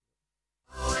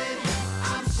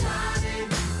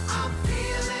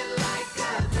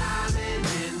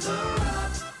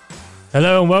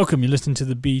Hello and welcome. You're listening to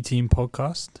the B Team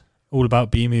podcast, all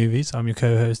about B movies. I'm your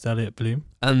co-host, Elliot Bloom.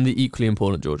 And the equally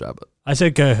important George Abbott. I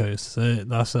said co-host, so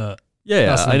that's a...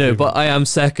 Yeah, I know, but I am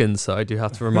second, so I do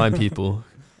have to remind people.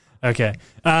 Okay.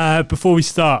 Before we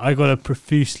start, I got to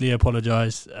profusely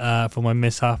apologise for my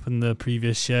mishap in the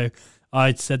previous show.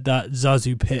 I said that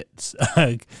Zazu Pitts,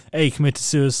 A, committed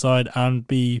suicide, and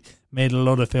B, made a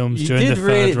lot of films during the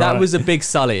third That was a big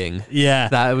sullying. Yeah.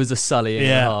 That was a sullying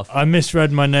and a half. I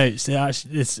misread my notes.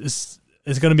 It's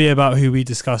going to be about who we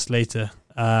discussed later.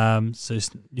 So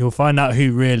you'll find out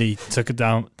who really took a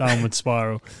downward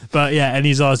spiral. But yeah,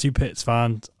 any Zazu Pitts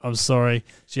fan, I'm sorry.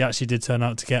 She actually did turn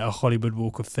out to get a Hollywood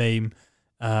Walk of Fame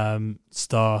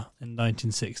star in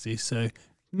 1960. So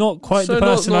not quite the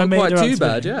person I made her out to be. Not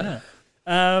quite too bad,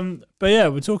 yeah. But yeah,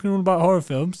 we're talking all about horror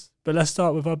films. But let's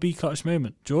start with our B clutch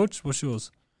moment. George, what's yours?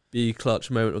 B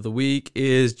clutch moment of the week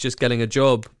is just getting a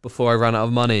job before I ran out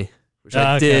of money, which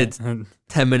I did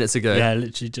 10 minutes ago. Yeah,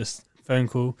 literally just phone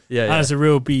call. Yeah, and it's a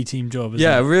real B team job, isn't it?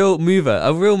 Yeah, a real mover,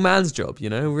 a real man's job, you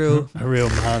know, a real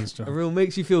man's job. A real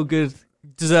makes you feel good,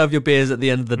 deserve your beers at the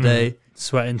end of the day.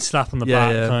 Sweating, slap on the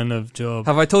back kind of job.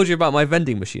 Have I told you about my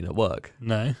vending machine at work?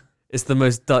 No. It's the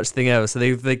most Dutch thing ever. So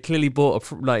they clearly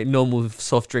bought a normal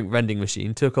soft drink vending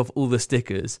machine, took off all the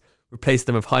stickers, replaced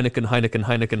them with Heineken,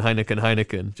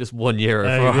 just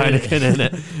 €1 for a Heineken in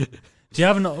it. Do you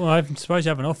have I'm surprised you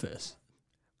have an office.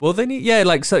 Well, they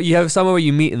need, so you have somewhere where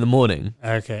you meet in the morning.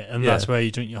 Okay, and that's where you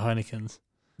drink your Heinekens.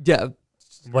 Yeah.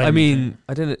 I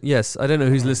don't know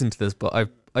who's listening to this, but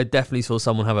I definitely saw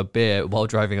someone have a beer while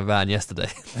driving a van yesterday.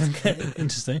 Okay,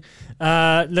 interesting.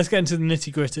 Let's get into the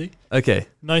nitty gritty. Okay.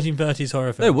 1930s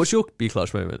horror films. No, what's your B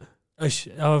clutch moment?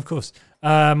 Oh, of course.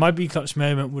 My B clutch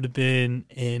moment would have been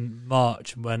in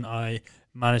March when I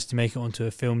managed to make it onto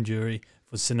a film jury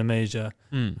for Cinemasia,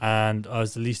 and I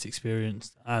was the least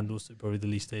experienced and also probably the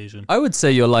least Asian. I would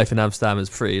say your life in Amsterdam is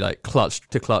pretty like clutch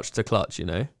to clutch to clutch, you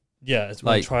know? Yeah, it's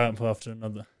one triumph after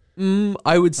another.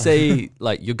 I would say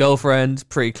like your girlfriend,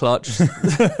 pretty clutch.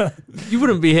 You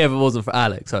wouldn't be here if it wasn't for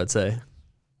Alex, I would say.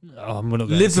 Oh, we're not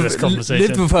going into this conversation.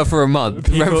 Lived with her for a month,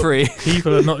 rent-free.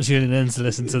 People are not tuning in to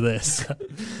listen to this.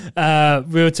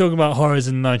 We were talking about horrors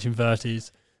in the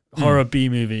 1930s, horror B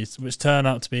movies, which turn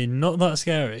out to be not that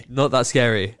scary. Not that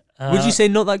scary. Would you say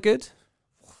not that good?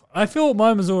 I thought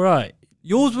mine was all right.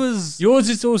 Yours was... Yours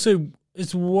is also...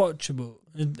 It's watchable.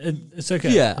 It's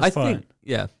okay. Yeah, I think...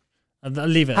 Yeah. I'll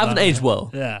leave it. Haven't aged well.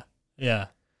 Yeah.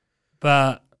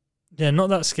 But yeah, not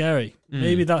that scary.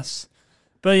 Maybe that's.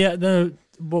 But yeah, no.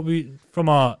 From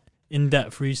our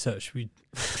in-depth research we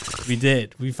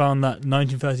did, we found that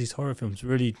 1930s horror films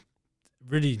really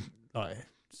like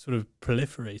sort of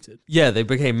proliferated. Yeah, they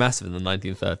became massive in the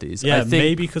 1930s. Yeah, I think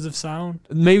maybe because of sound.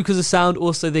 Maybe because of sound.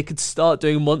 Also, they could start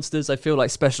doing monsters. I feel like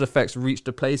special effects reached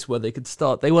a place where they could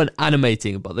start. They weren't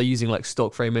animating, but they're using like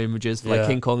stock frame images for like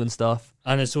King Kong and stuff.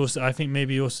 And it's also, I think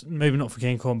maybe not for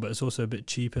King Kong, but it's also a bit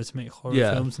cheaper to make horror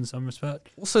films in some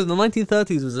respect. Also, the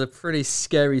 1930s was a pretty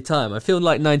scary time. I feel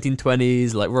like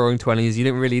 1920s, like Roaring '20s, you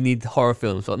didn't really need horror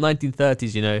films. But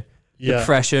 1930s, you know,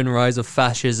 depression, rise of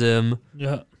fascism.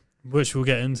 Yeah. Which we'll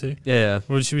get into. Yeah.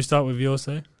 Well, should we start with yours,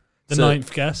 though? The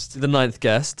ninth guest. The ninth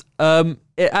guest. That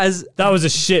was a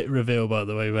shit reveal, by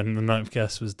the way, when the ninth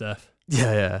guest was deaf.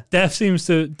 Yeah. Deaf seems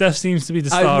to be the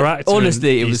star actor.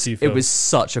 Honestly, it was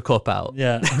such a cop out.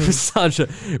 Yeah.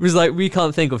 It was like, we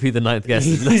can't think of who the ninth guest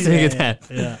is. Let's make it deaf.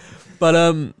 Yeah.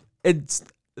 But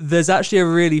there's actually a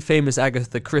really famous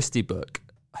Agatha Christie book.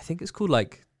 I think it's called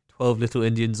like 12 Little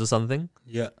Indians or something.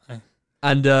 Yeah.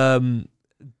 And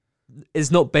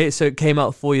it's not so it came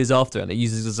out 4 years after, and it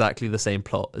uses exactly the same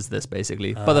plot as this,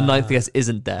 basically. But the ninth guest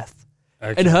isn't death.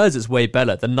 Okay. In hers, it's way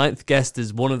better. The ninth guest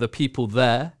is one of the people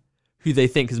there who they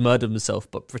think has murdered himself,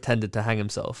 but pretended to hang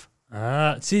himself.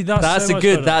 See, that's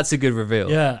a good reveal.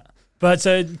 Yeah, but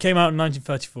so it came out in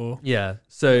 1934. Yeah.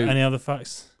 So any other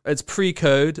facts? It's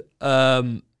pre-code.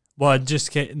 Well, this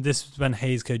was when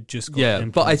Hays Code just got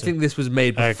implemented. But I think this was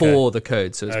made before the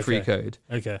code, so it's pre-code.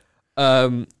 Okay.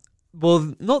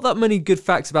 Well, not that many good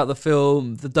facts about the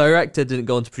film. The director didn't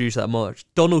go on to produce that much.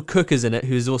 Donald Cook is in it,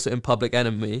 who's also in Public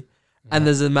Enemy. And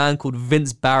there's a man called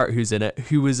Vince Barrett who's in it,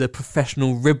 who was a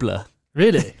professional ribbler.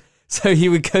 Really? So he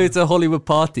would go to Hollywood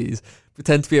parties,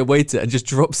 pretend to be a waiter, and just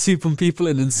drop soup on people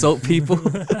and insult people.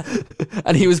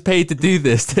 And he was paid to do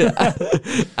this.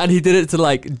 And he did it to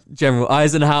like General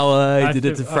Eisenhower. He did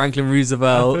it to Franklin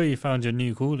Roosevelt. I thought you found your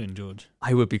new calling, George.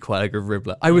 I would be quite a good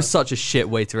ribbler. I was such a shit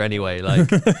waiter anyway. Like,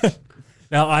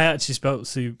 now, I actually spelt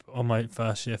soup on my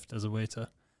first shift as a waiter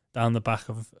down the back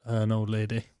of an old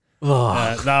lady.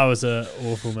 That was an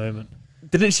awful moment.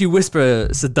 Didn't she whisper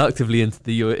seductively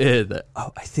into your ear that,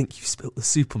 oh, I think you spilt the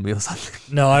soup on me or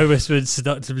something? No, I whispered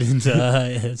seductively into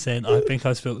her ear saying, I think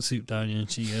I spilt soup down you.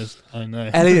 And she goes, I know.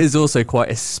 Elliot is also quite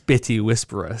a spitty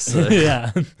whisperer. So.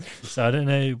 Yeah. So I don't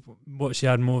know what she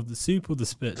had more of, the soup or the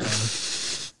spit.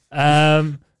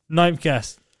 Ninth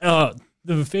guess. Oh,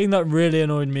 the thing that really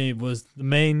annoyed me was the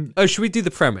main... Oh, should we do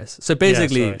the premise? So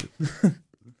basically,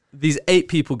 these 8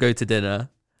 people go to dinner.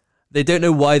 They don't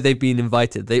know why they've been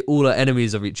invited. They all are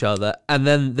enemies of each other. And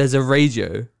then there's a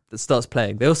radio that starts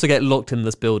playing. They also get locked in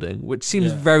this building, which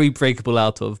seems very breakable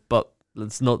out of, but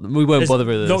let's not. We won't bother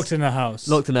with this. Locked in a house.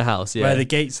 Locked in a house, yeah. Where the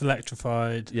gate's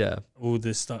electrified. Yeah. All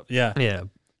this stuff. Yeah. Yeah.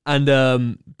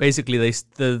 And basically,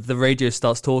 the radio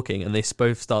starts talking, and they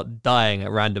both start dying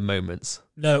at random moments.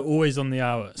 No, always on the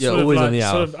hour. Yeah, always on the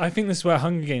hour. I think this is where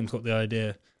Hunger Games got the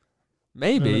idea.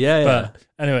 Maybe, yeah. But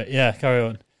anyway, yeah, carry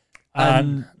on.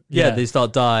 And they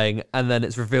start dying, and then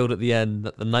it's revealed at the end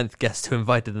that the 9th guest who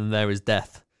invited them there is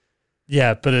Death.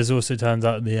 Yeah, but it also turns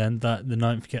out at the end that the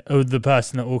 9th guest, the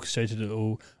person that orchestrated it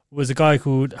all was a guy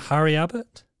called Harry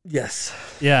Abbott. Yes.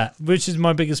 Yeah, which is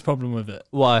my biggest problem with it.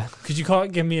 Why? Because you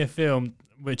can't give me a film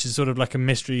which is sort of like a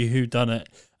mystery whodunit,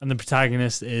 and the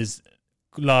protagonist is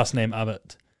last name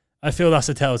Abbott. I feel that's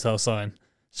a telltale sign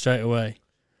straight away.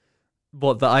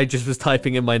 What, that I just was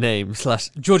typing in my name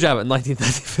 / George Abbott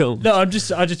 1930 film. No, I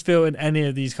just feel in any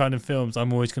of these kind of films,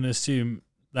 I'm always going to assume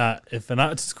that if an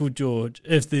actor's called George,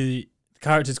 if the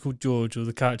character's called George or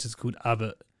the character's called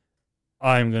Abbott,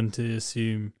 I'm going to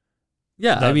assume.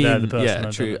 Yeah, that I mean, they're the person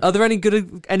yeah, true. Are there any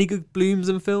good Blooms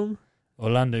in film?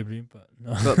 Orlando Bloom, but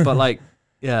no. but like,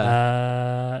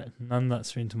 yeah, none that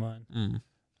spring to mind. Mm.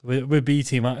 We're B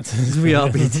team actors. We are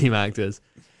B team actors.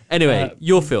 Anyway,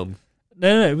 your film.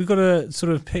 No, we've got to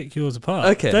sort of pick yours apart.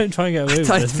 Okay. Don't try and get away with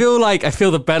it. I feel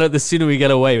the sooner we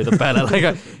get away with the better. Like,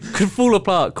 I could fall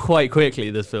apart quite quickly,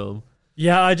 this film.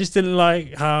 Yeah, I just didn't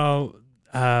like how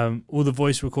all the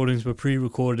voice recordings were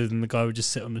pre-recorded and the guy would just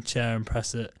sit on the chair and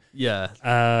press it. Yeah.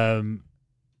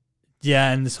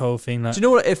 Yeah, and this whole thing. Like, do you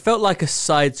know what? It felt like a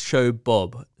Sideshow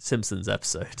Bob Simpsons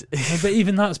episode. But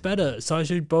even that's better.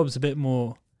 Sideshow Bob's a bit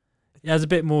more... It has a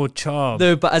bit more charm.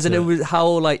 No, but as in it was how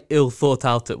like ill thought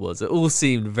out it was. It all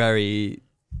seemed very...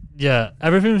 Yeah,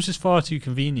 everything was just far too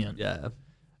convenient. Yeah.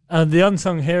 And the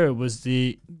unsung hero was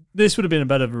this would have been a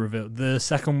better reveal. The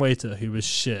second waiter who was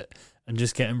shit and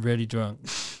just getting really drunk.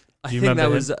 I think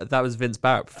that was Vince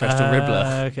Barrett, Professional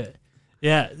Riddler. Okay.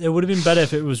 Yeah, it would have been better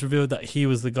if it was revealed that he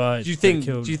was the guy. Do you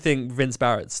think Vince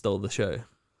Barrett stole the show?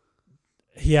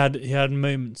 He had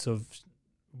moments of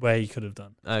where he could have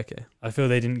done. Okay. I feel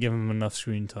they didn't give him enough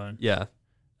screen time. Yeah.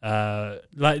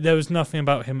 Like there was nothing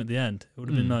about him at the end. It would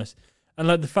have been nice. And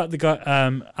like the fact the guy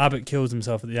Abbott kills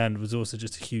himself at the end was also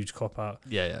just a huge cop out.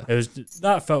 Yeah.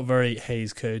 That felt very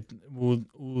Hays Code. All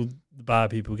the bad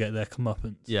people get their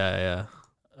comeuppance. Yeah.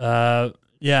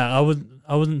 Yeah,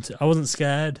 I wasn't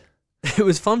scared. It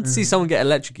was fun to see someone get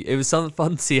electrocuted. It was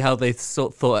fun to see how they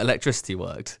thought electricity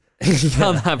worked. I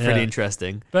found that pretty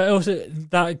interesting. But also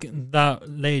that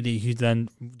lady who then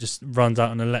just runs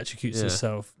out and electrocutes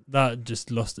herself, that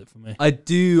just lost it for me. I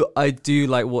do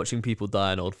like watching people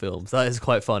die in old films. That is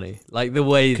quite funny. Like the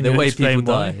way people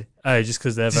die. Oh, just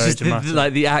because they're very dramatic.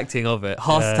 Like the acting of it.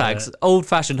 Heart attacks,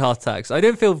 old-fashioned heart attacks. I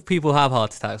don't feel people have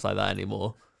heart attacks like that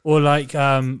anymore. Or like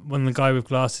when the guy with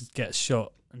glasses gets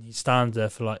shot and he stands there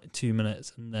for like 2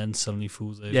 minutes and then suddenly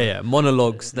falls over. Yeah.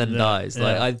 Monologues, then dies.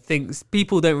 Like I think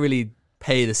people don't really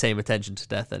pay the same attention to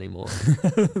death anymore.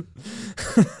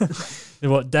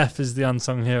 What, death is the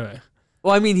unsung hero?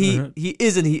 Well, I mean, he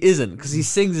isn't because he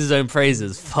sings his own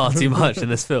praises far too much in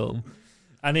this film.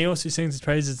 And he also sings his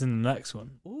praises in the next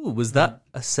one. Ooh, was that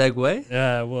a segue?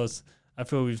 Yeah, it was. I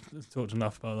feel we've talked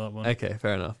enough about that one. Okay,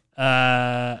 fair enough.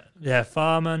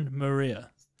 Fireman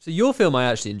Maria. So your film I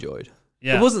actually enjoyed.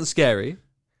 Yeah. It wasn't scary.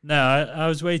 No, I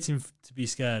was waiting to be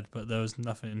scared, but there was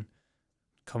nothing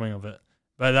coming of it.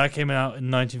 But that came out in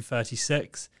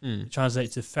 1936. It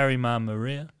translates to Ferryman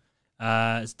Maria.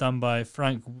 It's done by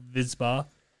Frank Witzbar,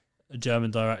 a German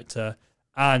director,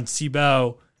 and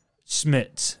Sibel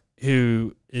Schmidt,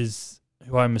 who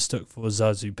I mistook for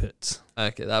Zazu Pitts.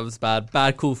 Okay, that was bad.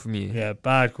 Bad call from you. Yeah,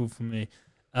 bad call from me.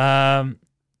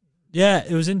 Yeah,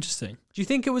 it was interesting. Do you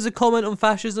think it was a comment on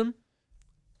fascism?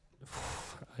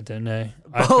 I don't know.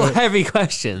 Heavy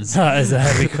questions. That is a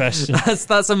heavy question.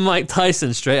 That's a Mike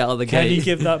Tyson straight out of the gate. Can you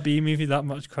give that B movie that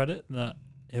much credit? That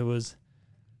it was...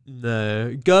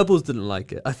 No. Goebbels didn't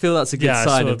like it. I feel that's a good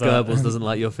sign if Goebbels doesn't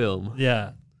like your film.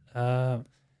 Yeah. I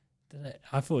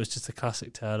thought it was just a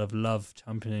classic tale of love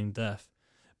championing death.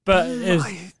 But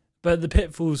but the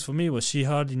pitfalls for me was she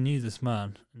hardly knew this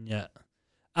man, and yet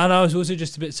And I was also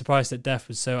just a bit surprised that Death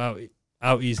was so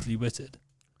out easily witted.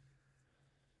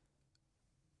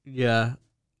 Yeah.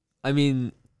 I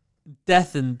mean,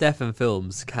 death in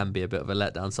films can be a bit of a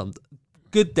letdown. Some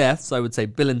good deaths, I would say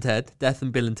Bill and Ted. Death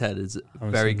in Bill and Ted is a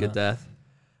very good death.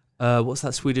 What's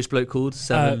that Swedish bloke called?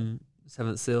 Seventh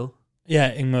Seal?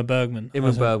 Yeah, Ingmar Bergman.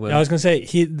 Ingmar Bergman. Yeah, I was going to say,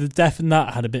 the death in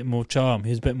that had a bit more charm.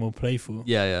 He was a bit more playful.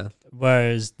 Yeah.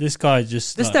 Whereas this guy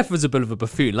just... This death was a bit of a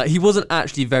buffoon. Like, he wasn't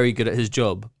actually very good at his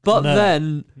job. But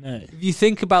then, if you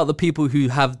think about the people who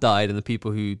have died and the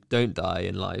people who don't die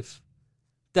in life,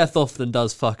 death often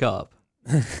does fuck up.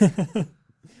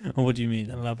 What do you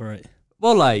mean? Elaborate.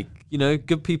 Well, like,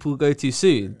 good people go too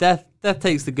soon. Death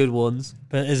takes the good ones.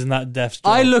 But isn't that death's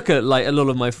job? I look at, like, a lot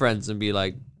of my friends and be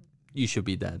like, you should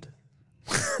be dead.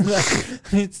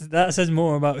 That says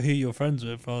more about who you're friends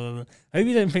with rather than... I hope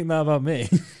you don't think that about me.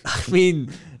 I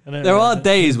mean, there are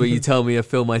days where you tell me a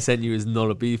film I sent you is not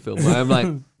a B film, where I'm like...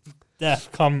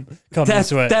 Death, come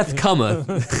this way. Death cometh.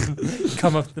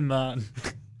 Cometh the man.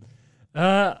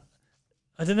 I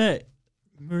don't know.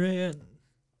 Maria...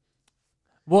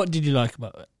 What did you like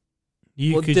about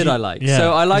it? What did I like? Yeah,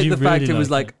 so I like the fact it was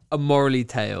like a morally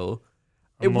tale.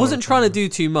 It wasn't trying to do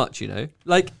too much,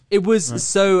 Like, it was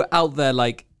so out there,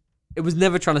 like, it was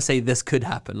never trying to say this could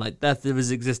happen. Like, death was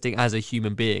existing as a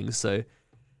human being, so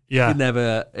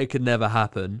it could never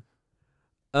happen.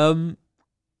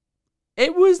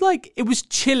 It was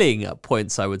chilling at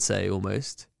points, I would say,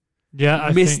 almost.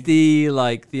 Yeah, misty,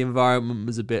 like, the environment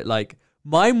was a bit, like,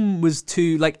 mine was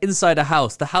too, like, inside a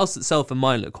house. The house itself and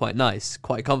mine looked quite nice,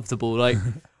 quite comfortable. Like,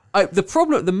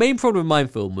 the main problem with my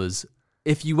film was,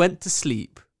 if you went to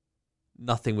sleep,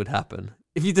 nothing would happen.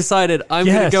 If you decided, I'm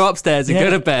going to go upstairs and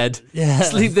go to bed,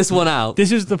 sleep this one out.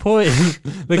 This is the point.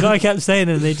 The guy kept saying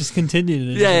it and they just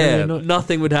continued.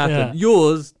 Nothing would happen. Yeah.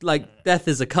 Yours, like, death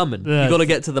is a coming. You got to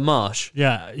get to the marsh.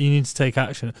 Yeah, you need to take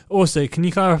action. Also, can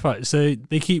you clarify? So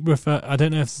they keep I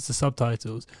don't know if it's the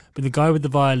subtitles, but the guy with the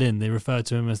violin, they refer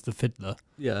to him as the fiddler.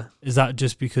 Yeah. Is that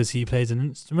just because he plays an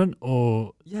instrument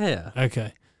or? Yeah.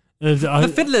 Okay.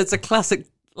 The fiddler, it's a classic...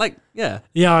 Like, yeah.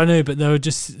 Yeah, I know, but there were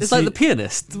just... It's like the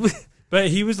pianist. But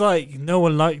he was like, no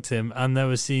one liked him, and there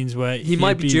were scenes where he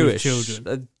might be Jewish.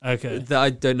 Children. Okay. I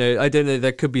don't know.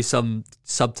 There could be some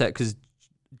subtext because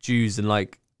Jews in,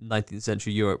 like, 19th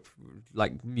century Europe,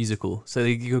 like, musical. So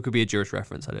it could be a Jewish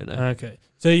reference. I don't know. Okay.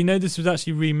 So, this was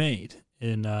actually remade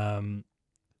in...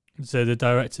 so the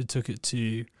director took it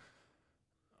to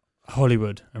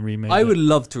Hollywood and remade it. I would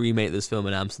love to remake this film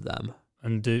in Amsterdam.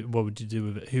 And what would you do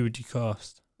with it? Who would you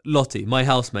cast? Lottie, my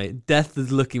housemate. Death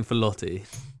is looking for Lottie.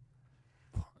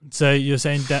 So you're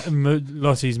saying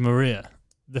Lottie's Maria,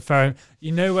 the ferry?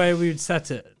 You know where we would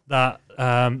set it? That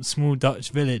small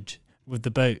Dutch village with the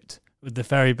boat, with the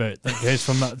ferry boat that goes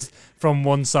from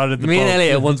one side of the. Me and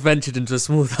Elliot once ventured into a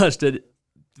small Dutch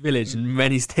village in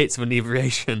many states of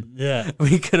inebriation. Yeah,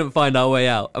 we couldn't find our way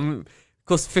out. It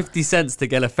cost 50 cents to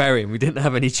get a ferry, and we didn't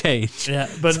have any change. Yeah,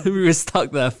 but so we were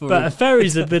stuck there for. But a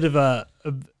ferry's a bit of a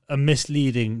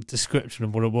misleading description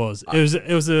of what it was.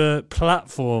 It was a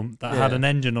platform that had an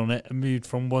engine on it and moved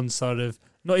from one side of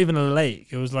not even a lake.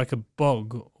 It was like a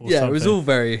bog. Or something. It was all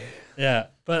very. Yeah,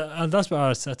 but that's where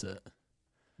I set it.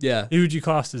 Yeah. Who would you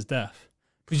cast as Death?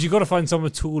 Because you got to find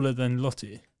someone taller than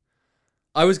Lottie.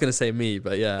 I was going to say me,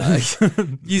 but yeah,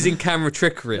 using camera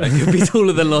trickery, I could be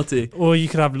taller than Lottie. Or you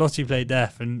could have Lottie play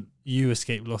Death and you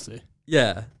escape Lottie.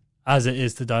 Yeah. As it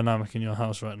is the dynamic in your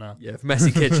house right now. Yeah,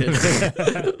 messy kitchen.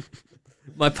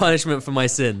 My punishment for my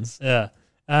sins. Yeah.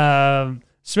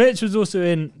 Smits was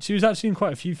also she was actually in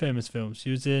quite a few famous films. She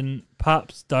was in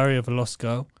Pabst Diary of a Lost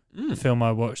Girl, the film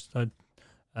I watched.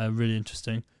 Really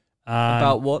interesting.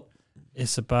 About what?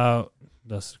 It's about...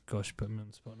 Gosh, put me on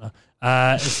the spot now.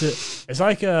 It's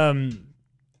like an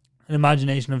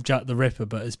imagination of Jack the Ripper,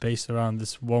 but it's based around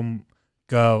this one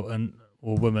girl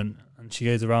or woman, and she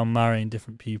goes around marrying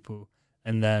different people,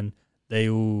 and then they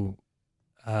all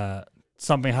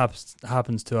something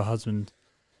happens to her husband,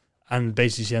 and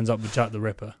basically she ends up with Jack the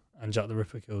Ripper, and Jack the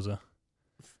Ripper kills her.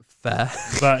 Fair.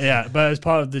 But it's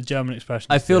part of the German expression.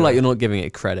 I feel like you're not giving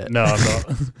it credit. No, I'm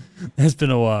not. It's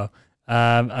been a while.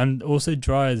 And also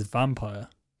Dry as Vampire.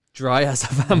 Dry as a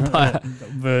Vampire.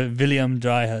 William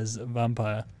Dry as a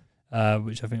Vampire,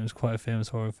 which I think was quite a famous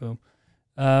horror film.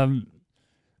 And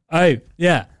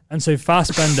so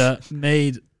Fassbender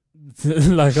made,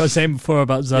 like I was saying before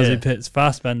about Zazie Pitts,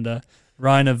 Fassbender,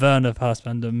 Rainer Werner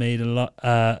Fassbender made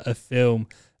a film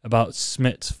about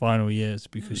Smits' final years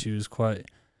because she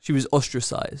was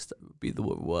ostracized, that would be the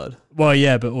word. Well,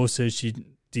 yeah, but also she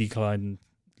declined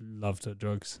and loved her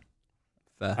drugs.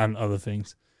 Fair. And other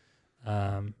things.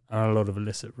 and a lot of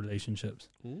illicit relationships.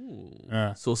 Ooh.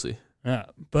 Yeah. Saucy. Yeah,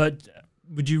 but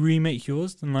would you remake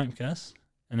yours, The Ninth Guest?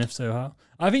 And if so, how?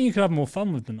 I think you could have more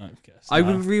fun with The Ninth Guest. I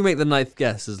would remake The Ninth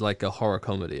Guest as like a horror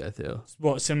comedy, I feel.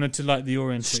 What, similar to like The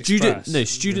Orient Express?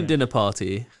 Student dinner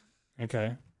party.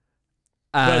 Okay.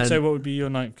 And So what would be your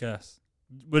Ninth Guest?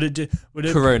 Would it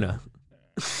Corona.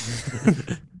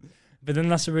 But then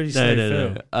that's a really slow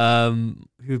film. No.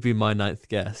 Who would be my ninth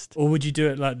guest? Or would you do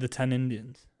it like the 10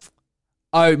 Indians?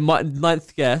 Oh, my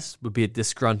ninth guest would be a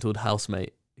disgruntled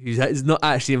housemate who is not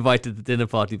actually invited to the dinner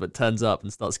party but turns up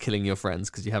and starts killing your friends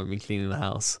because you haven't been cleaning the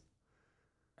house.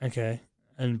 Okay.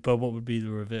 But what would be the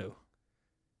reveal?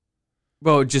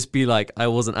 Well, it'd just be like, I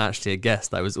wasn't actually a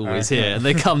guest, I was always here. And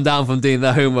they come down from doing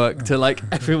their homework to like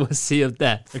everyone's sea of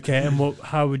death. Okay, and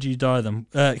how would you die them?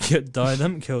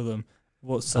 Kill them?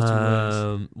 What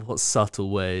subtle ways? What subtle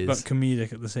ways? But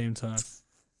comedic at the same time.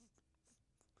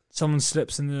 Someone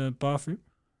slips in the bathroom?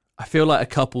 I feel like a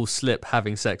couple slip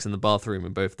having sex in the bathroom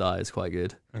and both die is quite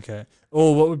good. Okay.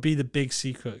 Or what would be the big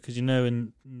secret? Because you know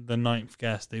in The Ninth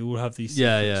Guest, they all have these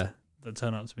secrets that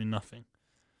turn out to be nothing.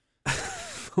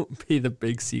 What would be the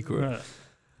big secret? Right.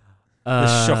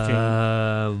 The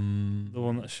shocking. The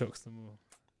one that shocks them all.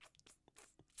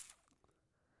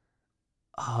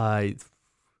 I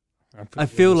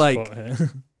feel like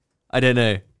I don't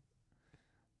know.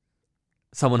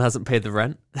 Someone hasn't paid the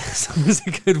rent. That's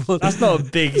a good one. That's not a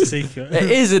big secret.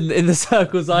 It is in the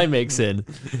circles I mix in.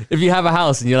 If you have a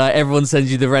house and you're like, everyone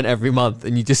sends you the rent every month,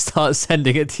 and you just start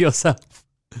sending it to yourself.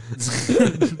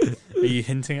 Are you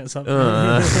hinting at something?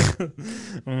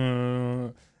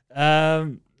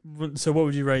 So what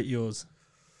would you rate yours?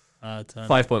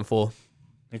 5.4.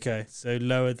 Okay, so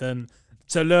lower than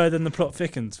the Plot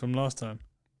Thickens from last time.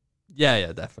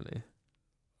 Yeah, definitely.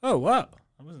 Oh wow,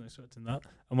 I wasn't expecting that.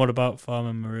 And what about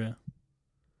Farmer Maria?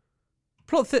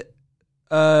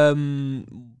 Farmer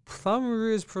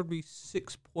Maria is probably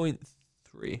 6.3.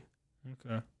 Okay,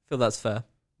 I feel that's fair.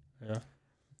 Yeah.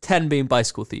 10 being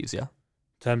Bicycle Thieves, yeah?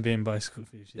 10 being Bicycle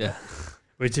Thieves, yeah.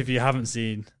 Which if you haven't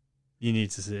seen, you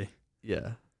need to see.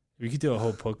 Yeah. We could do a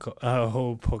whole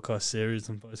podcast series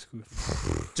on Bicycle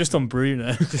Thieves. Just on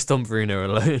Bruno. Just on Bruno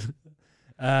alone.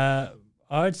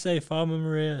 I'd say Farmer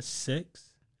Maria 6.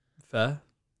 Fair.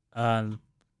 And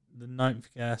The Ninth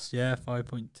Guest,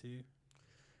 5.2.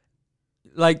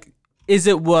 Like, is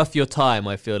it worth your time,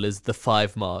 I feel, is the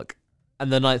 5 mark.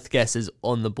 And The Ninth Guest is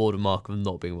on the border mark of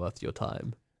not being worth your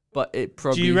time. But it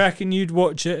probably... Do you reckon you'd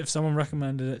watch it if someone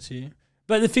recommended it to you?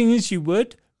 But the thing is, you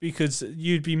would, because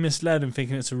you'd be misled and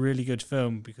thinking it's a really good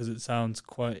film because it sounds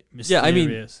quite mysterious. Yeah, I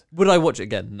mean, would I watch it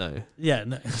again? No. Yeah,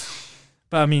 no.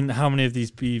 But I mean, how many of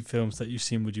these B films that you've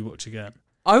seen would you watch again?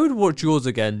 I would watch yours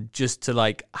again just to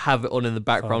like have it on in the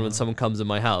background when someone comes in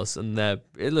my house, and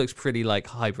it looks pretty like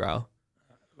highbrow.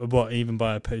 What, even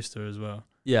by a poster as well?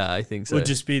 Yeah, I think so. Would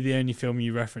just be the only film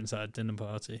you reference at a dinner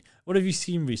party. What have you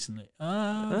seen recently?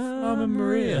 Farmer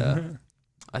Maria.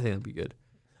 I think that'd be good.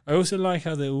 I also like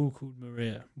how they're all called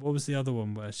Maria. What was the other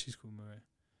one where she's called Maria?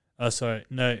 Oh, sorry.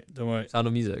 No, don't worry. Sound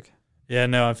of Music. Yeah,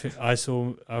 no,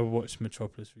 I watched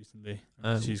Metropolis recently.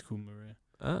 She's called Maria.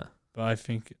 But I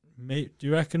think, do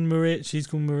you reckon Maria? She's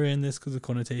called Maria in this because of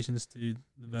connotations to the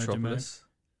Virgin Mary?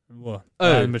 What?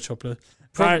 Oh, Metropolis.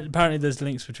 Apparently, there's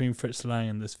links between Fritz Lang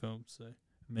and this film, so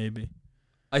maybe.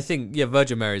 I think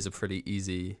Virgin Mary is a pretty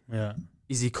easy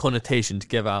connotation to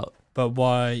give out. But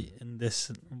why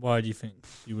do you think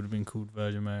she would have been called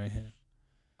Virgin Mary here?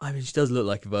 I mean, she does look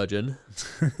like a virgin.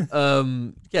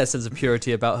 A sense of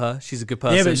purity about her. She's a good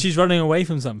person. Yeah, but she's running away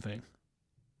from something.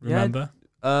 Remember?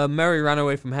 Mary ran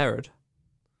away from Herod.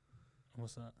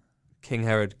 What's that? King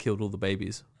Herod killed all the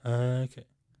babies. Okay.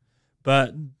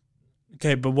 But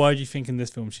why do you think in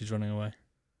this film she's running away?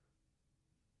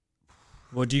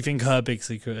 What do you think her big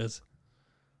secret is?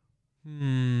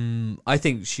 I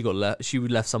think she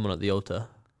left someone at the altar.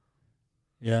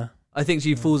 Yeah. I think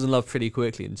she falls in love pretty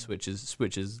quickly and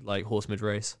switches like horse mid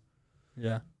race.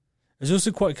 Yeah. It's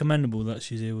also quite commendable that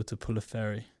she's able to pull a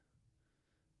ferry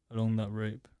along that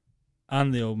rope.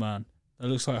 And the old man. That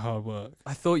looks like hard work.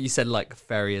 I thought you said like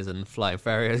ferry as in flying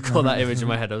ferry. I got that image in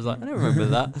my head. I was like, I don't remember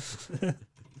that.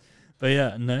 But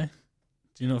yeah, no.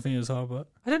 Do you not think it was hard work?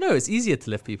 I don't know. It's easier to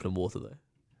lift people in water though.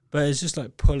 But it's just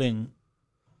like pulling.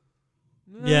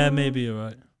 Yeah, maybe you're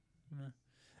right. Yeah.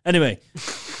 Anyway,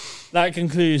 that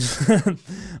concludes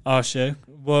our show.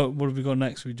 What have we got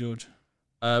next week, George?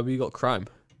 We got Crime.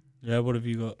 Yeah, what have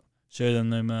you got? Show Them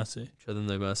No Mercy. Show Them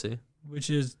No Mercy. Which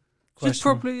is just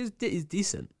probably is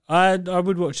decent. I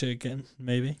would watch it again,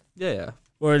 maybe. Yeah.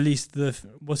 Or at least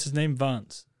what's his name?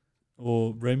 Vance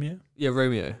or Romeo? Yeah,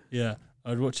 Romeo. Yeah,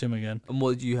 I'd watch him again. And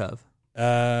what did you have?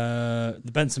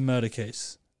 the Benson murder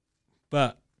case.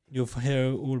 But you'll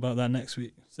hear all about that next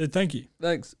week. So thank you.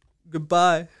 Thanks.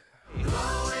 Goodbye.